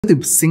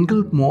The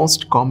single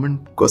most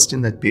common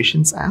question that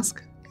patients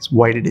ask is,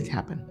 why did it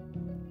happen?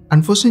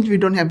 Unfortunately, we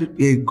don't have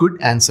a good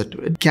answer to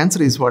it.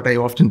 Cancer is what I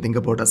often think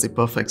about as a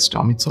perfect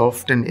storm. It's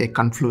often a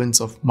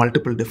confluence of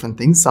multiple different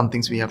things. Some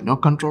things we have no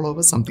control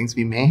over, some things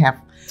we may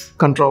have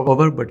control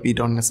over, but we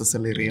don't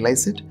necessarily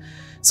realize it.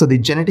 So the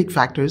genetic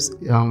factors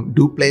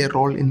do play a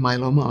role in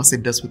myeloma, as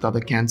it does with other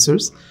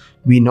cancers.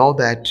 We know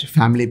that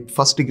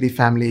first-degree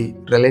family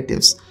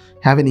relatives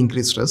have an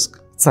increased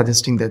risk,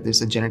 suggesting that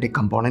there's a genetic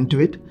component to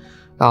it.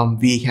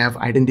 We have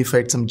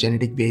identified some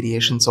genetic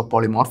variations or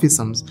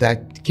polymorphisms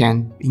that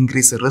can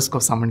increase the risk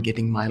of someone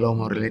getting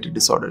myeloma-related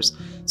disorders.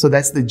 So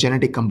that's the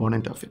genetic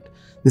component of it.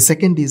 The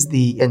second is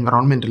the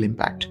environmental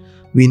impact.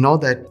 We know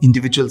that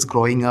individuals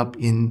growing up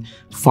in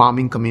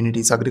farming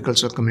communities,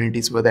 agricultural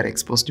communities where they're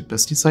exposed to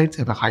pesticides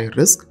have a higher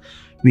risk.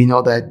 We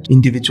know that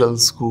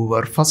individuals who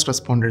were first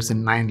responders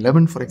in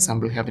 9/11, for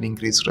example, have an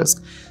increased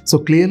risk. So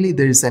clearly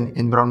there is an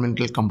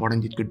environmental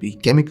component. It could be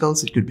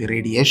chemicals, it could be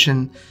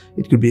radiation,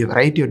 it could be a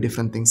variety of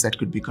different things that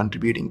could be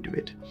contributing to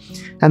it.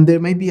 And there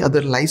may be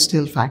other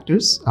lifestyle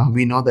factors.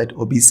 We know that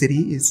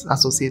obesity is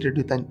associated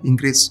with an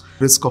increased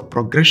risk of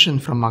progression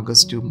from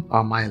August to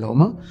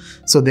myeloma.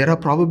 So there are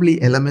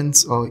probably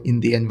elements in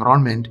the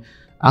environment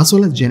as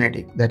well as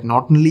genetic that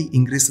not only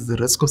increases the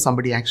risk of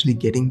somebody actually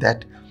getting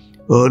that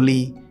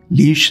early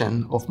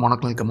lesion of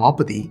monoclonal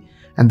gammopathy,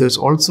 and there's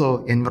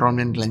also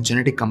environmental and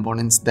genetic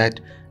components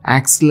that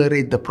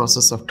accelerate the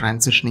process of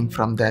transitioning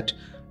from that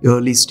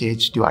early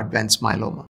stage to advanced myeloma.